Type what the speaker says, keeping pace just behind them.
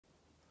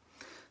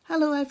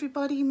Hello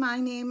everybody,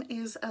 my name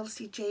is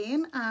Elsie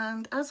Jane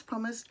and as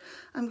promised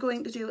I'm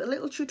going to do a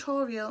little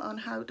tutorial on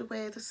how to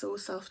wear the So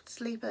Soft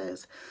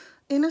sleepers.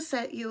 In a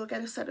set you will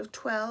get a set of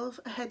 12,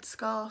 a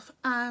headscarf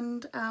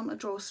and a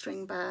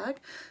drawstring bag.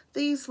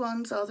 These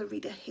ones are the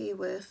Rita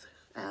Hayworth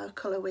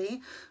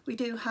colourway. We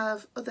do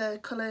have other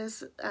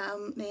colours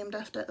named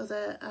after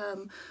other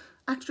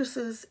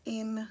actresses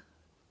in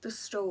the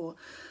store.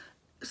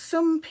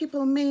 Some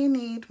people may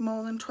need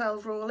more than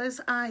 12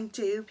 rollers. I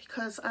do,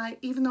 because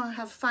even though I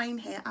have fine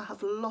hair, I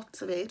have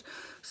lots of it,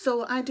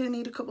 so I do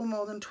need a couple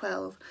more than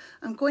 12.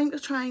 I'm going to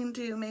try and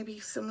do maybe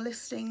some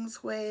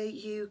listings where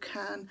you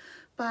can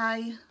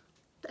buy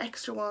the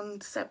extra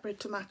ones separate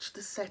to match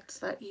the sets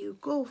that you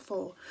go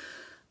for.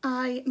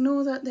 I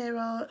know that there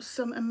are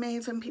some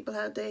amazing people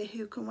out there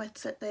who can wet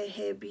set their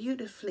hair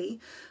beautifully.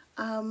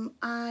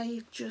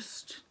 I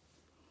just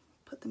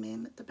put them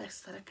in the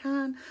best that I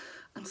can.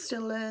 I'm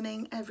still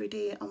learning every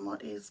day on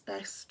what is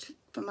best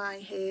for my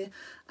hair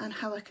and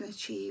how I can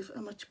achieve a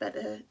much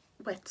better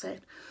wet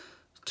set.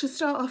 To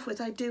start off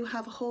with, I do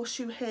have a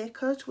horseshoe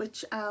haircut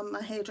which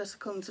my hairdresser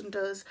comes and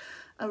does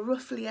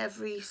roughly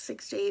every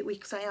 6 to 8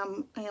 weeks. I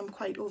am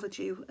quite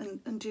overdue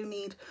and do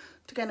need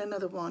to get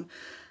another one.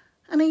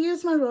 And I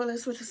use my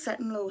rollers with a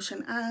setting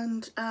lotion,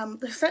 and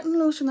the setting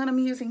lotion that I'm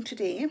using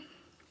today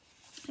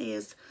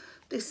is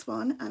this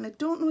one, and I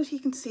don't know if you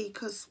can see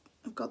because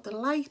I've got the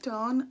light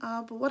on,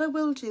 but what I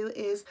will do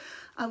is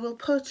I will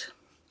put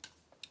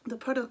the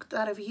product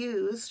that I've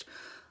used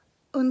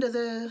under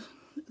the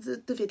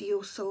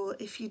video, so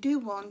if you do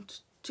want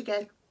to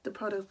get the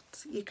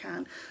product you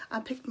can. I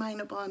picked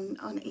mine up on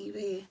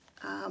eBay.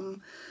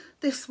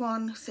 This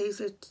one says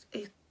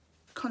it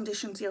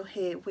conditions your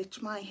hair,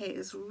 which my hair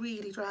is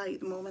really dry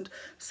at the moment,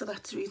 so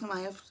that's the reason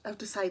why I've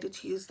decided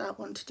to use that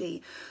one today.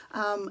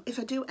 If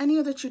I do any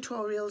other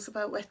tutorials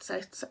about wet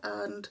sets,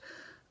 and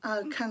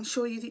I can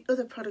show you the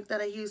other product that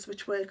I use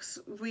which works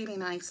really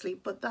nicely,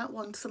 but that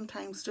one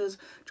sometimes does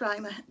dry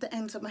the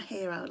ends of my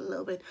hair out a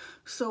little bit.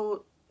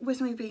 So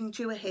with me being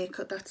due a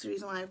haircut, that's the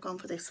reason why I've gone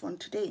for this one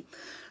today.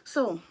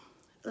 So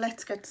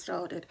let's get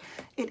started.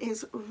 It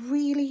is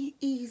really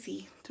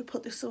easy to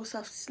put the So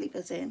Soft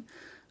sleepers in.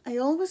 I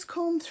always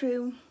comb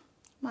through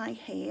my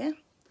hair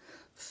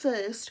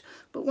first,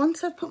 but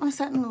once I've put my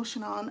setting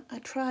lotion on, I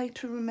try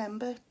to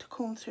remember to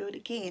comb through it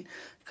again,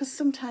 because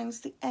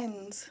sometimes the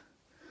ends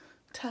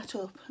tat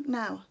up.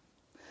 Now,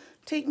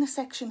 taking a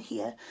section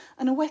here,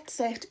 and a wet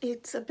set,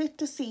 it's a bit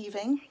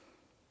deceiving.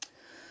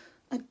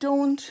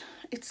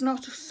 It's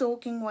not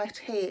soaking wet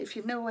hair. If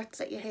you've never wet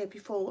set your hair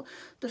before,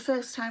 the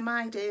first time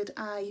I did,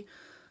 I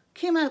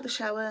came out the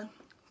shower,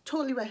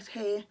 totally wet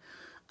hair,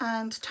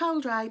 and towel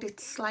dried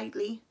it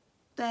slightly,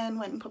 then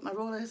went and put my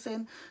rollers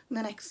in, and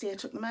the next day I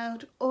took them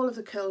out. All of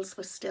the curls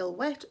were still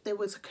wet. There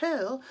was a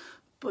curl,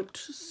 but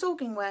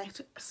soaking wet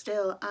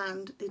still,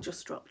 and they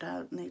just dropped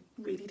out and they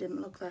really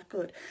didn't look that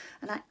good.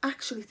 And I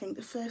actually think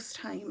the first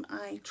time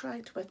I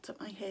tried to wet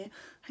up my hair,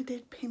 I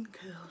did pin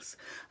curls,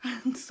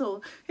 and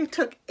so it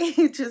took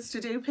ages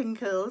to do pin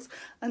curls,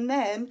 and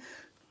then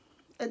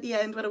at the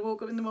end when I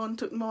woke up in the morning,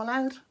 took them all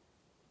out,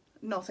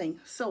 nothing.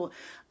 So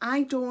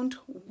I don't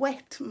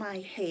wet my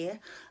hair.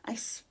 I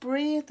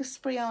spray the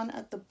spray on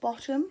at the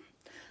bottom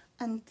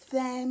and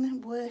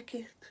then work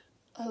it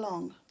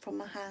along from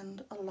my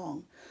hand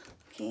along.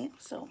 Okay,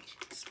 so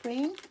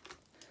spraying,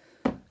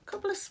 a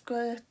couple of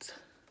squirts,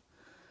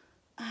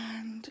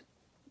 and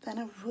then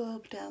I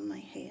rub down my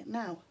hair.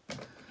 Now,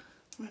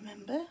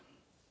 remember,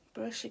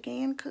 brush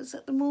again, because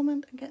at the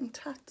moment I'm getting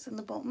tats in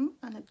the bottom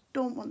and I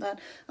don't want that.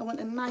 I want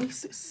a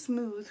nice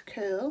smooth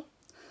curl.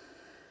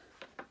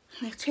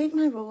 And I take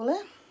my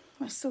roller,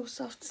 my So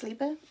Soft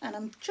sleeper, and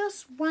I'm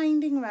just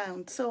winding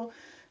round. So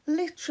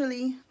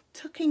literally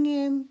tucking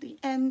in the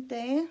end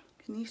there,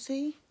 can you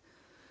see?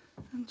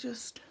 And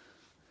just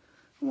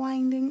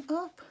winding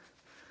up,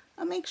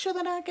 and make sure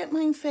that I get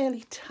mine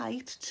fairly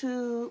tight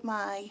to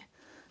my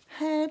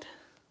head,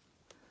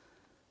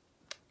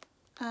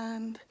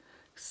 and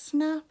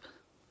snap,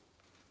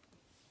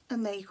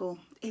 and there you go.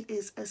 It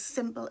is as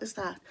simple as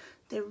that.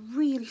 They're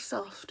really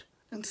soft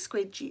and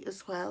squidgy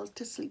as well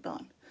to sleep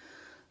on.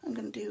 I'm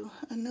going to do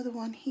another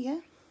one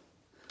here,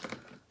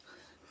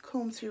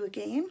 comb through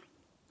again,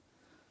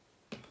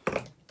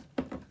 a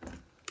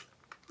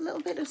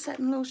little bit of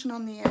setting lotion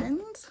on the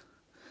ends,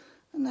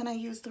 and then I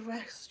use the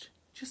rest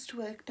just to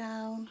work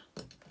down,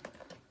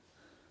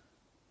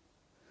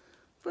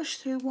 brush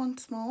through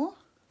once more,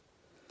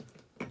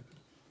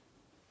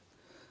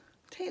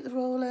 take the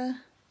roller,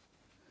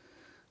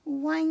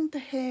 wind the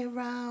hair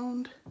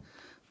round,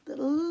 the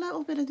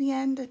little bit at the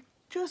end I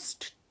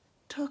just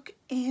tuck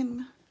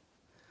in,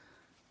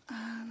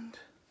 and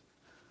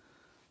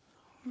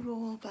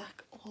roll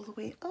back all the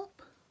way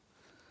up,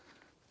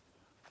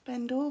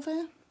 bend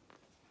over,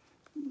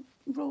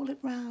 roll it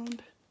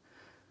round,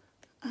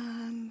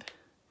 and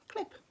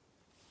clip,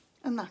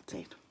 and that's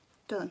it,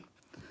 done.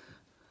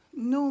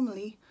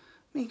 Normally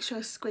make sure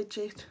I squidge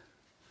it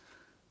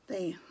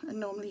there, and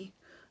normally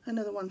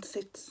another one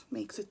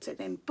makes it sit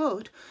in,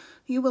 but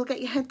you will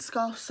get your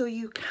headscarf so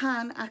you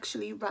can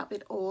actually wrap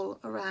it all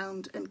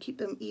around and keep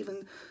them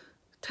even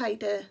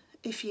tighter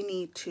if you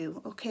need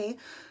to. Okay,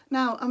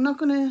 now I'm not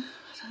going to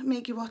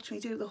make you watch me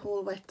do the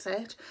whole wet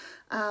set.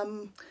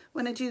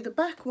 When I do the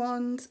back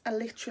ones, I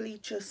literally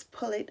just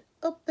pull it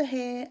up the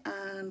hair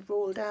and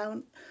roll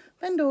down,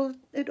 bend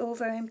it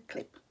over and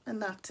clip,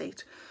 and that's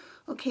it.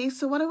 Okay,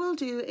 so what I will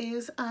do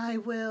is I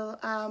will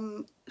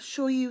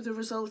show you the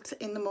results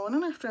in the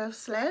morning after I've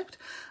slept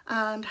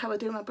and how I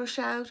do my brush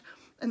out,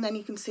 and then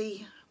you can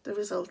see the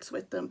results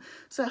with them.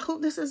 So I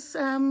hope this has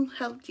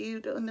helped you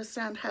to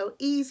understand how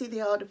easy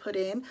they are to put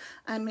in,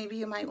 and maybe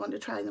you might want to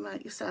try them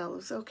out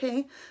yourselves.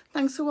 Okay,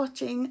 thanks for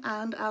watching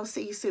and I'll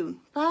see you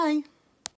soon. Bye.